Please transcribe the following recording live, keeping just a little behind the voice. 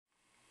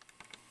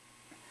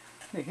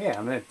Hey,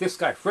 I'm this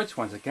guy Fritz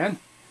once again.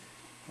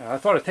 I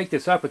thought I'd take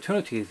this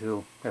opportunity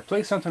to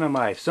play something on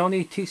my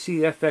Sony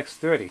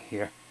TCFX30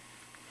 here.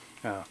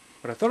 What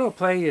I thought I'd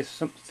play is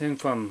something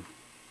from,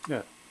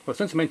 well,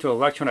 since I'm into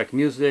electronic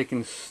music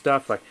and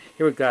stuff, like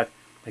here we got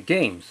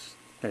Games.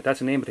 That's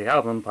the name of the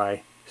album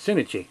by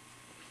Synergy.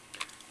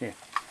 Yeah.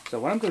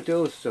 So what I'm going to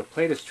do is to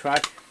play this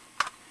track.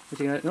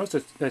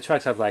 Notice the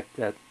tracks have like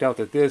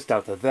Delta this,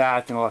 Delta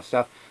that, and all that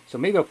stuff. So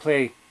maybe I'll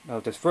play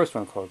this first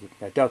one called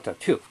Delta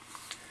 2.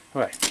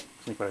 Alright,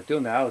 so what I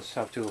do now is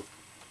have to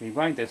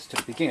rewind this to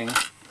the beginning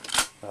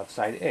of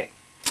side A.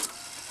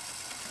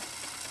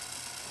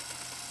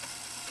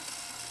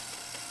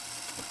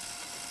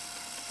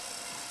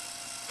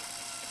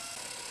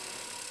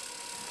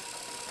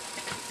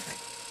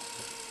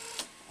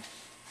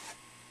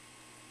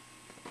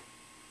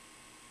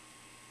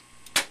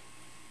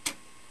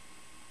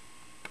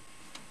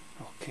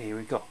 Okay, here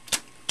we go.